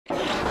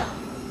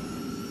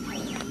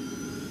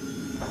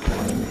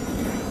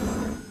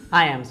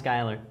Hi, I'm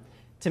Skylar.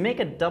 To make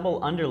a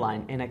double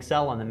underline in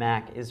Excel on the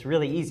Mac is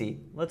really easy.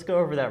 Let's go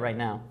over that right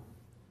now.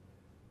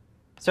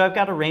 So I've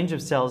got a range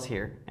of cells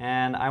here,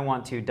 and I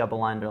want to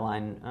double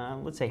underline,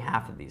 let's say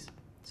half of these.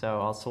 So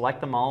I'll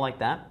select them all like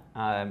that.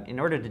 In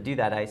order to do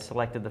that, I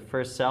selected the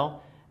first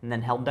cell and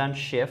then held down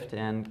Shift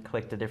and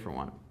clicked a different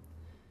one.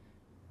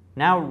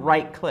 Now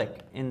right-click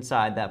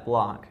inside that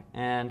block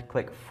and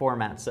click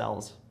Format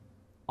Cells.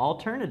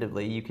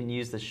 Alternatively, you can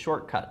use the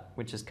shortcut,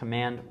 which is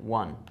Command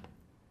 1.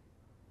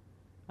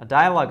 A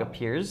dialog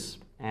appears,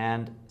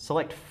 and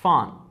select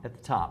Font at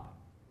the top.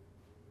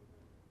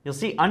 You'll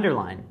see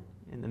Underline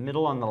in the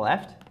middle on the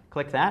left.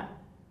 Click that,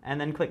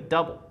 and then click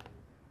Double.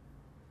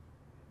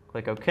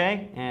 Click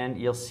OK, and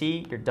you'll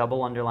see your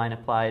double underline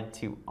applied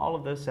to all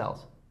of those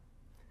cells.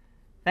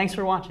 Thanks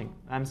for watching.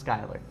 I'm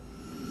Skylar.